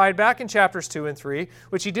this pride back in chapters 2 and 3,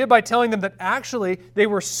 which he did by telling them that actually they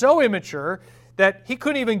were so immature that he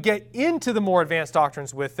couldn't even get into the more advanced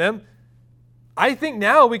doctrines with them. I think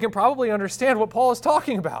now we can probably understand what Paul is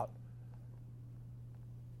talking about.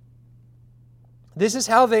 This is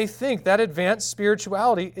how they think that advanced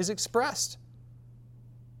spirituality is expressed.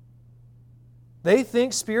 They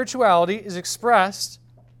think spirituality is expressed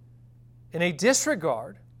in a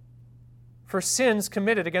disregard for sins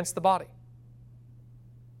committed against the body.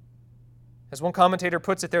 As one commentator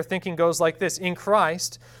puts it, their thinking goes like this: in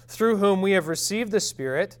Christ, through whom we have received the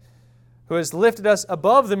Spirit, who has lifted us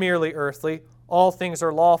above the merely earthly, all things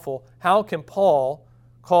are lawful. How can Paul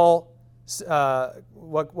call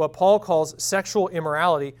what Paul calls sexual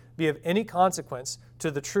immorality be of any consequence to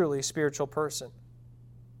the truly spiritual person?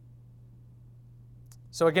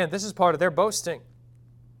 So again, this is part of their boasting.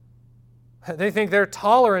 They think their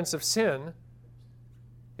tolerance of sin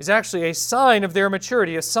is actually a sign of their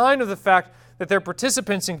maturity, a sign of the fact that they're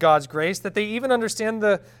participants in God's grace, that they even understand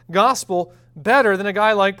the gospel better than a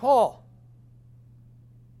guy like Paul.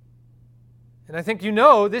 And I think you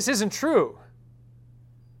know this isn't true.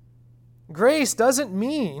 Grace doesn't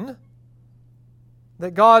mean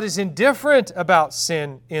that God is indifferent about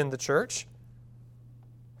sin in the church.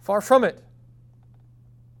 Far from it.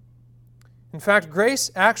 In fact, grace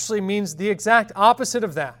actually means the exact opposite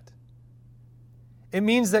of that. It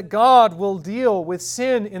means that God will deal with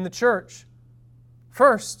sin in the church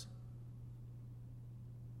first.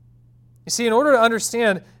 You see, in order to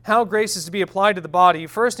understand how grace is to be applied to the body, you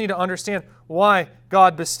first need to understand why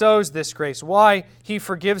God bestows this grace, why He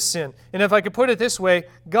forgives sin. And if I could put it this way,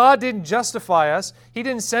 God didn't justify us. He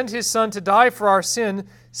didn't send His Son to die for our sin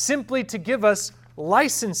simply to give us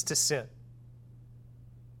license to sin.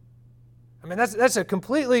 I mean, that's a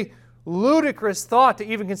completely ludicrous thought to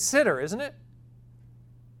even consider, isn't it?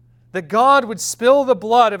 That God would spill the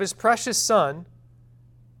blood of His precious Son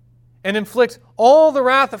and inflict all the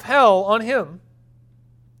wrath of hell on Him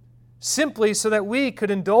simply so that we could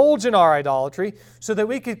indulge in our idolatry, so that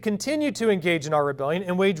we could continue to engage in our rebellion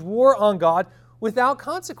and wage war on God without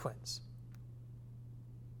consequence.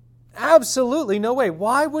 Absolutely no way.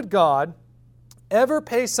 Why would God ever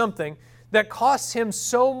pay something that costs Him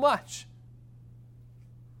so much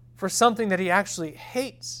for something that He actually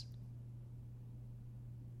hates?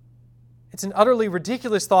 It's an utterly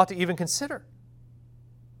ridiculous thought to even consider.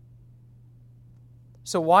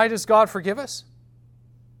 So why does God forgive us?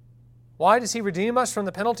 Why does He redeem us from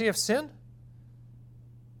the penalty of sin?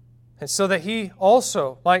 And so that He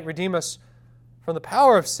also might redeem us from the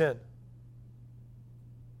power of sin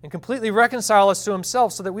and completely reconcile us to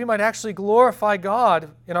Himself so that we might actually glorify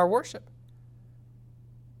God in our worship.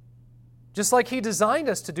 Just like He designed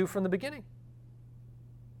us to do from the beginning.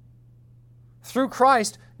 Through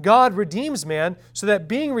Christ, God redeems man so that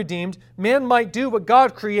being redeemed, man might do what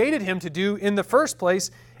God created him to do in the first place,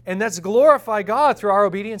 and that's glorify God through our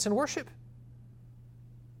obedience and worship.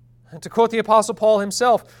 And to quote the Apostle Paul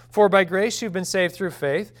himself, "For by grace you've been saved through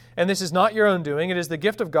faith, and this is not your own doing, it is the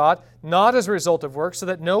gift of God, not as a result of works, so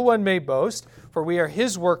that no one may boast, for we are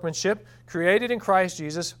His workmanship, created in Christ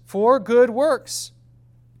Jesus for good works,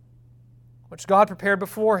 which God prepared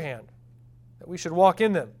beforehand, that we should walk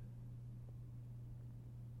in them."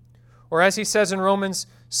 Or as he says in Romans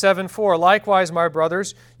 7:4, "Likewise, my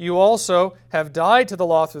brothers, you also have died to the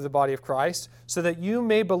law through the body of Christ, so that you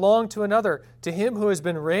may belong to another, to Him who has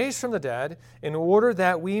been raised from the dead, in order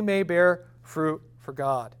that we may bear fruit for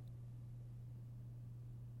God."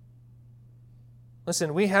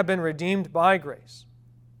 Listen, we have been redeemed by grace,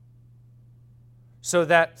 so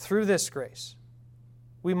that through this grace,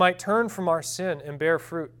 we might turn from our sin and bear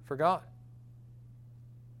fruit for God.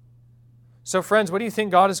 So friends, what do you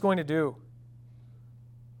think God is going to do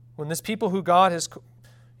when this people who God has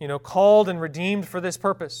called and redeemed for this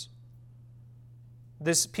purpose,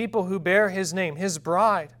 this people who bear His name, His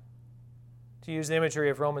bride, to use the imagery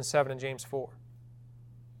of Romans 7 and James 4,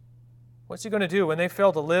 what's He going to do when they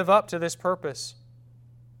fail to live up to this purpose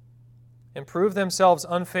and prove themselves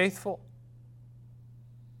unfaithful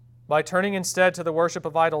by turning instead to the worship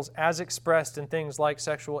of idols as expressed in things like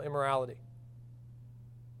sexual immorality?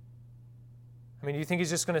 I mean, do you think He's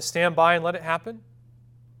just going to stand by and let it happen?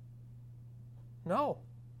 No.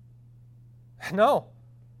 No.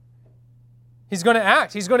 He's going to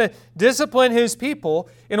act. He's going to discipline His people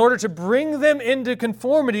in order to bring them into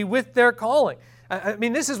conformity with their calling. I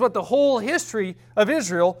mean, this is what the whole history of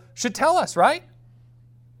Israel should tell us, right?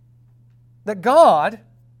 That God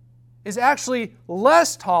is actually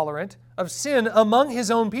less tolerant of sin among His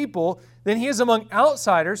own people than He is among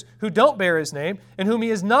outsiders who don't bear His name and whom He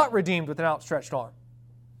has not redeemed with an outstretched arm.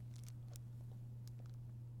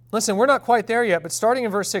 Listen, we're not quite there yet, but starting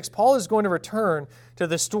in verse 6, Paul is going to return to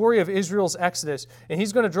the story of Israel's exodus, and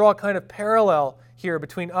he's going to draw a kind of parallel here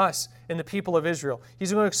between us and the people of Israel.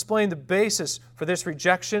 He's going to explain the basis for this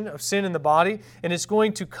rejection of sin in the body, and it's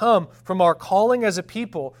going to come from our calling as a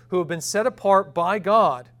people who have been set apart by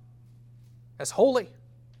God as holy.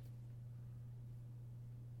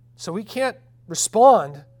 So we can't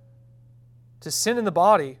respond to sin in the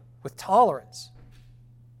body with tolerance,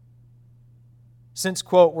 since,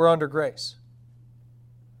 quote, we're under grace,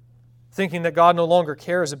 thinking that God no longer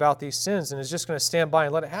cares about these sins and is just going to stand by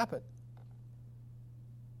and let it happen.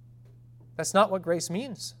 That's not what grace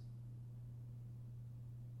means.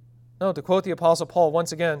 No, to quote the Apostle Paul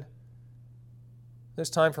once again,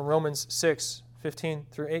 this time from Romans 6:15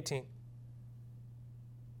 through 18.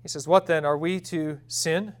 He says, "What then? Are we to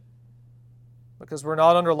sin because we're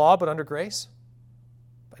not under law but under grace?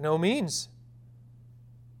 By no means.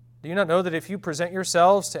 Do you not know that if you present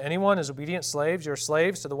yourselves to anyone as obedient slaves, you are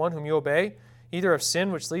slaves to the one whom you obey, either of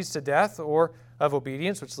sin which leads to death or of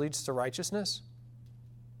obedience which leads to righteousness?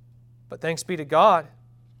 But thanks be to God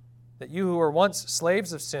that you who were once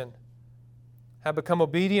slaves of sin have become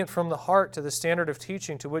obedient from the heart to the standard of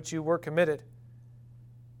teaching to which you were committed,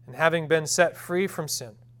 and having been set free from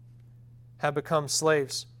sin, have become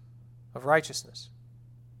slaves of righteousness.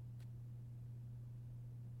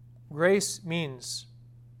 Grace means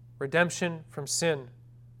redemption from sin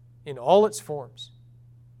in all its forms,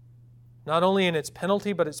 not only in its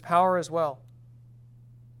penalty, but its power as well.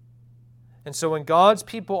 And so when God's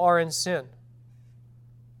people are in sin,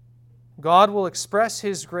 God will express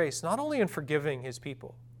His grace not only in forgiving His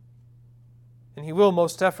people, and He will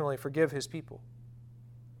most definitely forgive His people,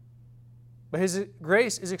 but His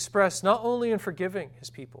grace is expressed not only in forgiving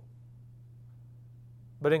His people,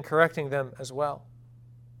 but in correcting them as well.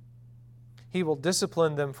 He will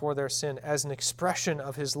discipline them for their sin as an expression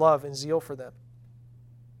of His love and zeal for them.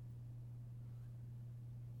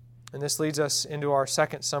 And this leads us into our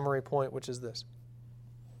second summary point, which is this.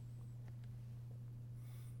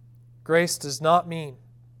 Grace does not mean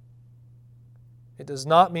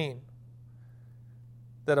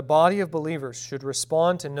that a body of believers should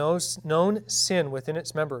respond to known sin within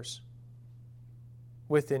its members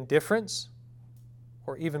with indifference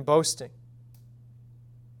or even boasting.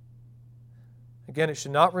 Again, it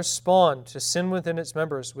should not respond to sin within its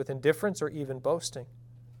members with indifference or even boasting.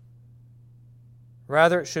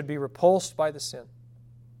 Rather, it should be repulsed by the sin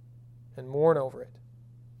and mourn over it.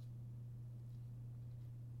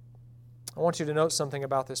 I want you to note something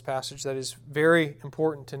about this passage that is very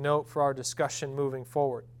important to note for our discussion moving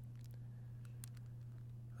forward.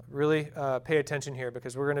 Really pay attention here,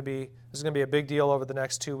 because this is going to be a big deal over the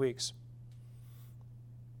next 2 weeks.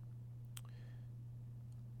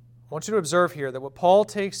 I want you to observe here that what Paul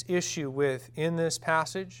takes issue with in this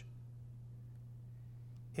passage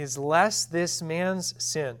is less this man's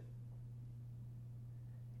sin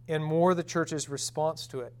and more the church's response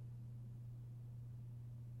to it.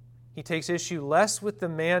 He takes issue less with the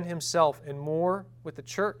man himself and more with the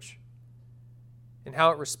church and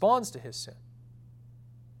how it responds to his sin.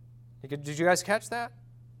 Did you guys catch that?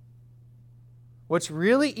 What's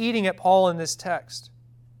really eating at Paul in this text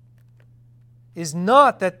is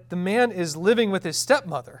not that the man is living with his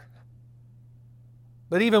stepmother,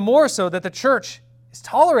 but even more so that the church is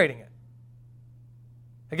tolerating it.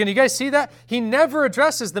 Again, you guys see that? He never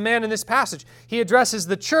addresses the man in this passage. He addresses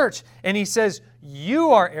the church, and he says,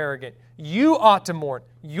 you are arrogant. You ought to mourn.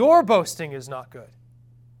 Your boasting is not good.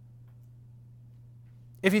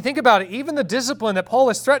 If you think about it, even the discipline that Paul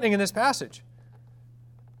is threatening in this passage,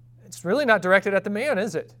 it's really not directed at the man,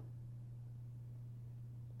 is it?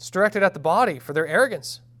 It's directed at the body for their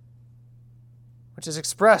arrogance, which is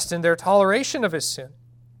expressed in their toleration of his sin.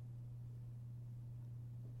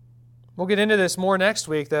 We'll get into this more next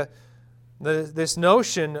week, this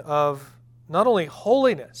notion of not only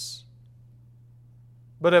holiness,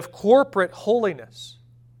 but of corporate holiness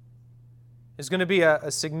is going to be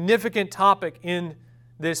a significant topic in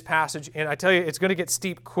this passage. And I tell you, it's going to get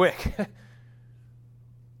steep quick.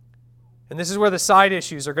 And this is where the side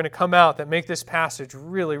issues are going to come out that make this passage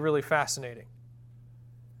really, really fascinating.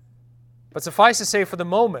 But suffice to say, for the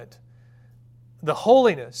moment, the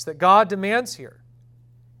holiness that God demands here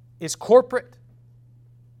is corporate,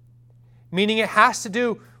 meaning it has to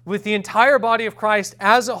do with the entire body of Christ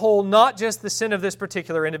as a whole, not just the sin of this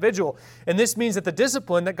particular individual. And this means that the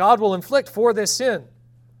discipline that God will inflict for this sin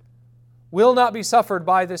will not be suffered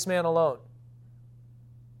by this man alone,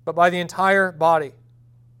 but by the entire body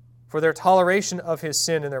for their toleration of his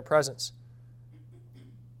sin in their presence.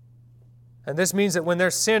 And this means that when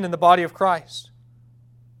there's sin in the body of Christ,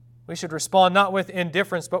 we should respond not with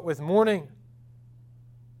indifference, but with mourning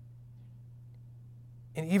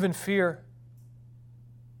and even fear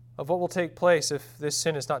of what will take place if this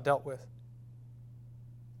sin is not dealt with.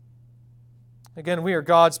 Again, we are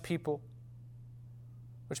God's people,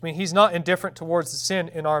 which means He's not indifferent towards the sin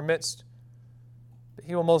in our midst, but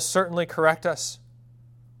He will most certainly correct us,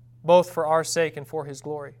 both for our sake and for His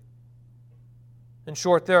glory. In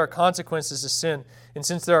short, there are consequences to sin, and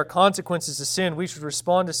since there are consequences to sin, we should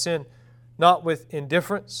respond to sin not with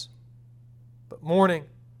indifference, but mourning,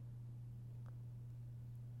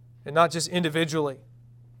 and not just individually,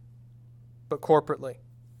 but corporately.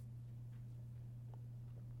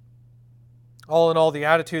 All in all, the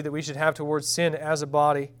attitude that we should have towards sin as a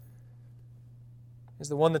body is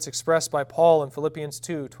the one that's expressed by Paul in Philippians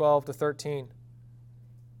 2:12-13.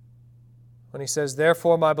 When he says,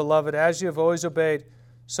 "Therefore, my beloved, as you have always obeyed,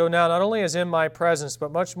 So now, not only as in my presence, but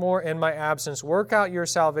much more in my absence, work out your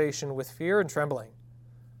salvation with fear and trembling.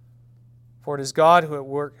 For it is God who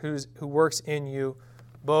works in you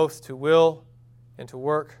both to will and to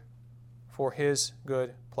work for His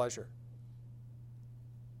good pleasure.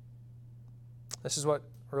 This is what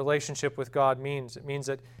relationship with God means. It means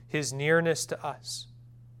that His nearness to us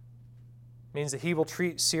means that He will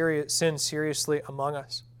treat sin seriously among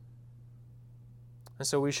us. And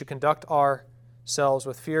so we should conduct ourselves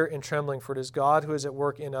with fear and trembling, for it is God who is at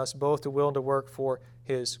work in us, both to will and to work for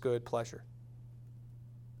His good pleasure.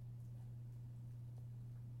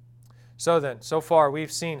 So then, so far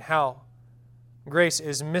we've seen how grace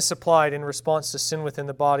is misapplied in response to sin within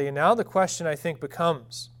the body. And now the question, I think,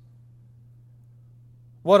 becomes,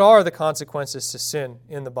 what are the consequences to sin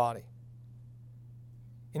in the body?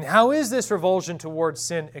 And how is this revulsion towards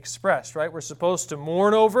sin expressed, right? We're supposed to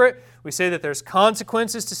mourn over it. We say that there's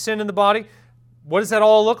consequences to sin in the body. What does that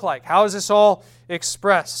all look like? How is this all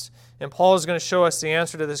expressed? And Paul is going to show us the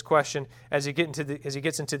answer to this question as he gets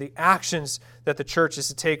into the actions that the church is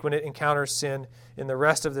to take when it encounters sin in the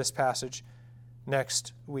rest of this passage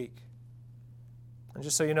next week. And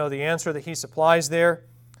just so you know, the answer that he supplies there,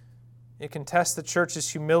 it contests the church's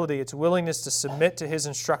humility, its willingness to submit to his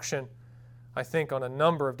instruction, I think, on a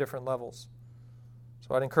number of different levels.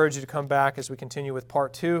 So I'd encourage you to come back as we continue with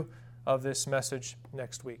part 2 of this message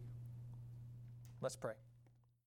next week. Let's pray.